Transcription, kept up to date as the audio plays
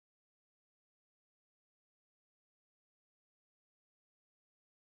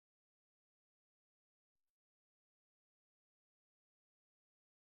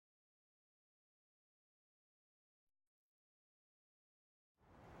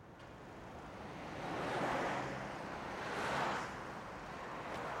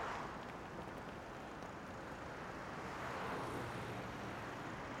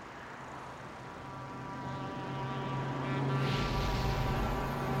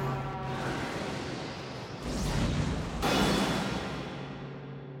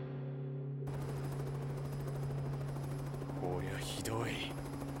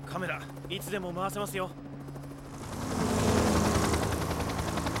いつでも回せますよ。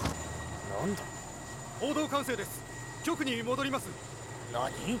なんだ。報道管制です。局に戻ります。何？な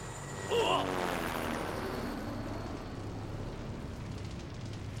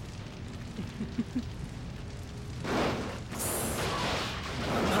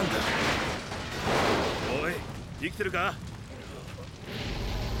んだ。おい、生きてるか？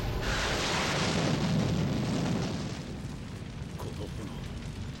この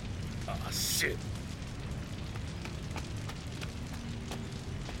炎。あ、シッ。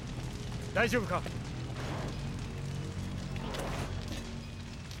大丈夫か？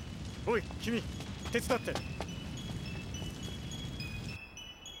おい、君、手伝って。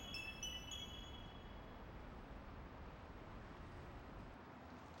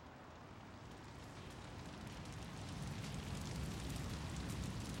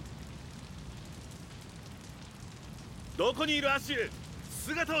どこにいるアッシュ？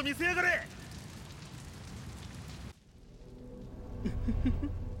姿を見せやがれ！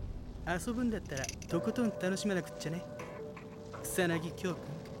遊ぶんだったらとことん楽しまなくっちゃね、草薙京君。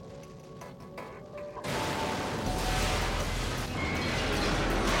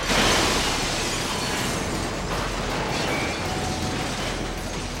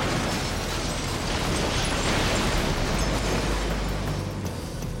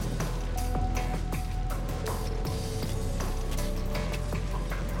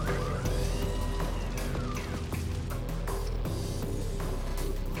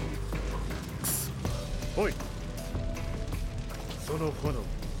おい、その炎、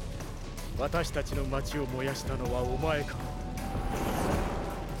私たちの町を燃やしたのはお前か？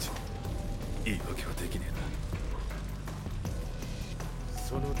言い訳はできね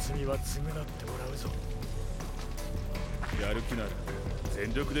その罪は償ってもらうぞ。えな。やる気なら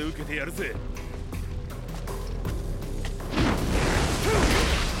全力で受けてやるぜ。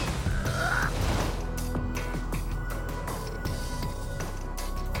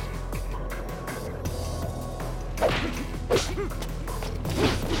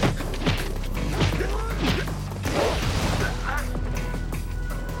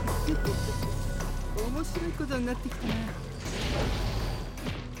面白いことになってきたな。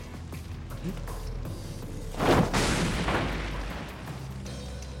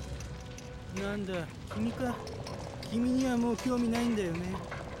なんだ、君か。君にはもう興味ないんだよね。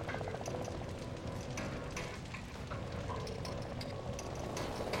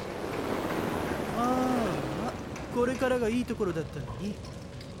ああ、これからがいいところだったのに。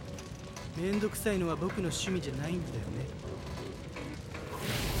めんどくさいのは僕の趣味じゃないんだよね。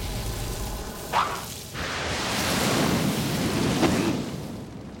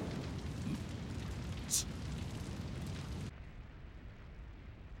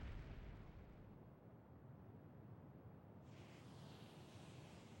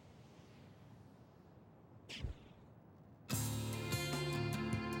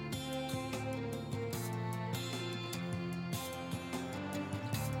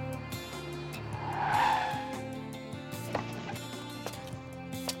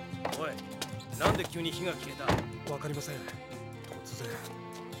おい、なんで急に火が消えた？わかりません。突然。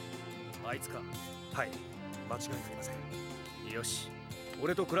あいつか。はい、間違いありません。よし、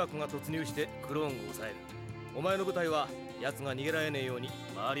俺とクラークが突入してクローンを抑える。お前の部隊は奴が逃げられねえように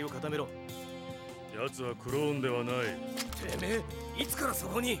周りを固めろ。奴はクローンではない。てめえ、いつからそ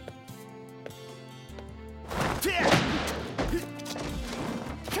こに？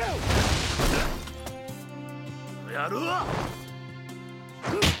やるわ！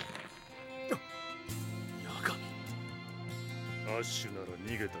アッシュなら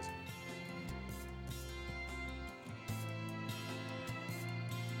逃げたぞ。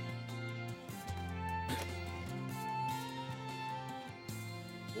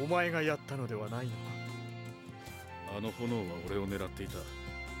お前がやったのではないのか？あの炎は俺を狙っていた。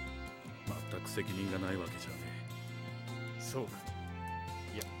全く責任がないわけじゃねそうか。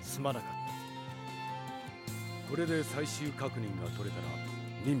いや、すまなかった。これで最終確認が取れたら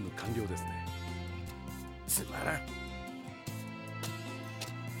任務完了ですね。つまらん。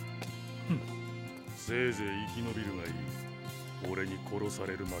せいぜい生き延びるがいい。俺に殺さ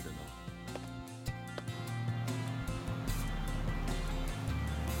れるまでな。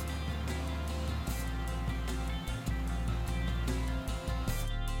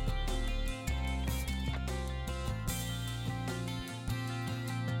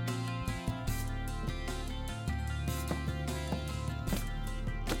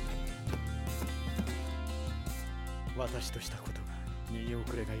私としたことが逃げ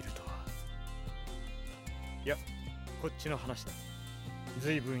遅れがいるとは。いや、こっちの話だ。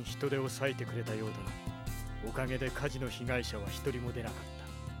ずいぶん人手を割いてくれたようだな。おかげで火事の被害者は一人も出なかっ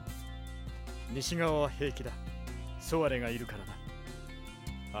西側は平気だ。ソワレがいるから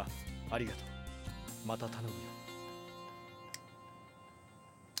な。ありがとう。また頼むよ。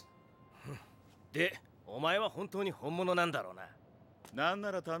で、お前は本当に本物なんだろうな。なん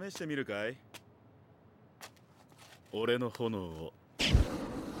なら試してみるかい？俺の炎を。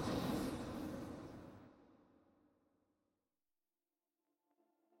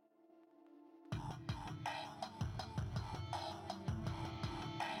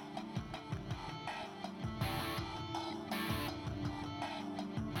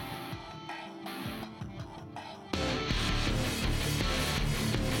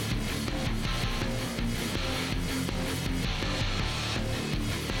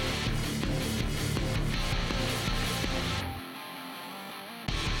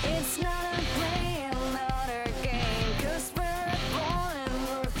It's not a play, another game. 'Cause we're born in a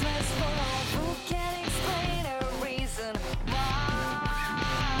ruthless world. Who can explain a reason why?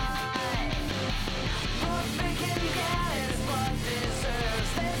 What we can get is what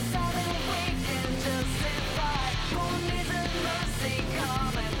deserves. There's something we can justify. Who needs a mercy?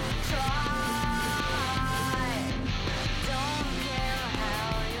 Come and try. Don't care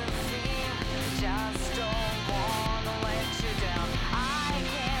how you feel, just don't wanna let you down. I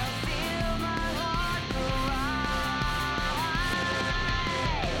can feel my heart cry.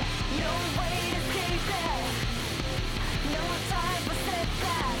 No way to escape it. No time for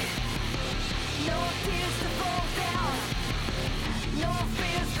setback. No tears to fall down. No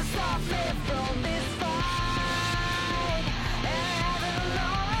fears to stop me from this fight. And heaven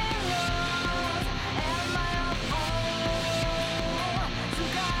only knows, am I a fool?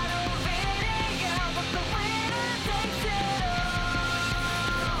 Some kind of video, but the winner takes it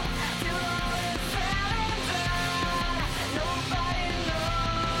all. Till all is said and done, nobody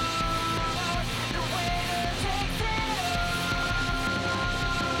knows. The winner takes it all.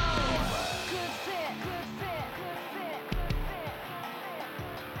 Good fit, good fit, good fit, good fit.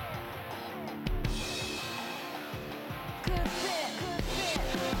 Good fit, good fit,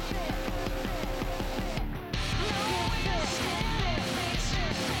 good fit,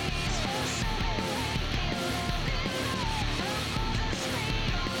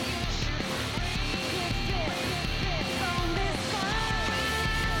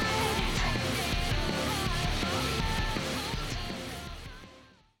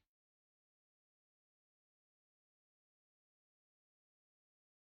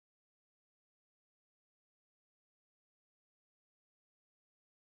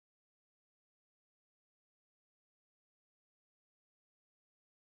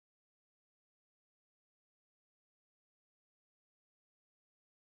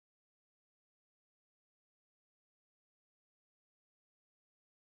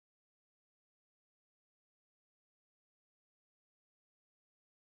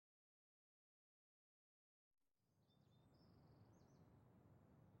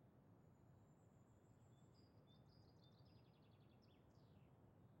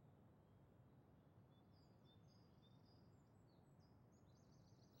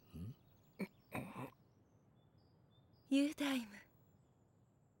ユーダイム。